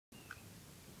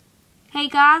Hey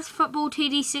guys, Football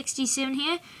TD67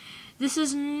 here. This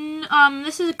is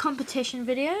a competition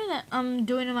video that I'm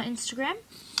doing on my Instagram.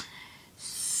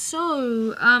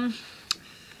 So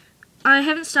I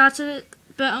haven't started it,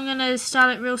 but I'm gonna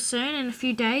start it real soon in a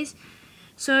few days.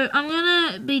 So I'm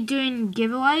gonna be doing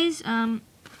giveaways. $20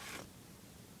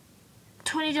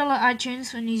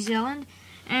 iTunes for New Zealand,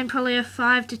 and probably a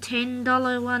 $5 to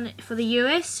 $10 one for the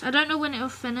US. I don't know when it'll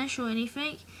finish or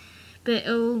anything, but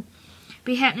it'll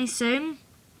be happening soon.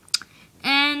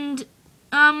 And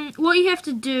what you have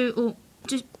to do, or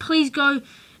just please go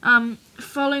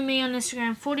follow me on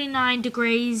Instagram, 49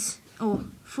 degrees, or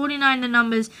 49 the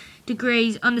numbers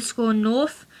degrees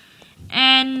 _north,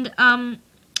 and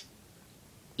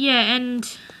yeah,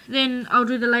 and then I'll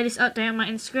do the latest update on my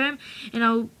Instagram, and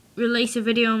I'll release a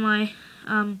video on my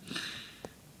on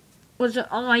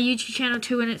my YouTube channel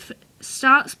too when it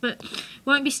starts, but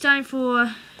won't be starting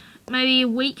for maybe a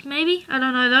week, maybe. I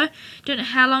don't know though. Don't know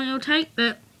how long it'll take,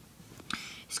 but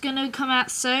it's gonna come out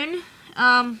soon.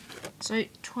 So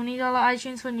 $20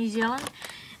 iTunes for New Zealand,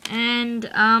 and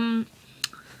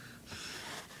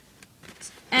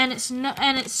it's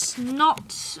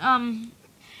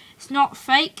not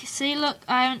fake. See, look,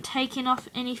 I haven't taken off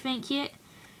anything yet.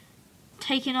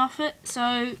 Taken off it,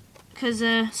 so because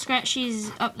the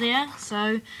scratchy's up there,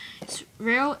 so it's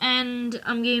real, and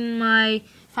I'm getting my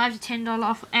 $5 to $10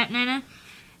 off at Nana.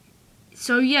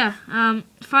 So yeah, $5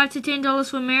 to $10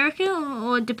 for America,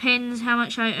 or it depends how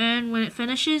much I earn when it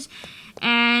finishes,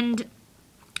 and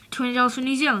 $20 for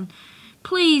New Zealand.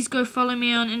 Please go follow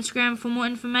me on Instagram for more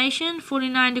information,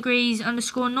 49 degrees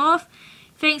 _north.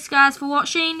 Thanks guys for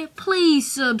watching.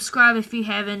 Please subscribe if you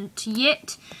haven't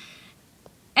yet.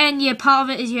 And yeah, part of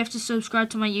it is you have to subscribe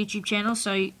to my YouTube channel,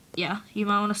 so yeah, you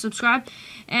might want to subscribe.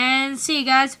 And see you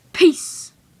guys. Peace!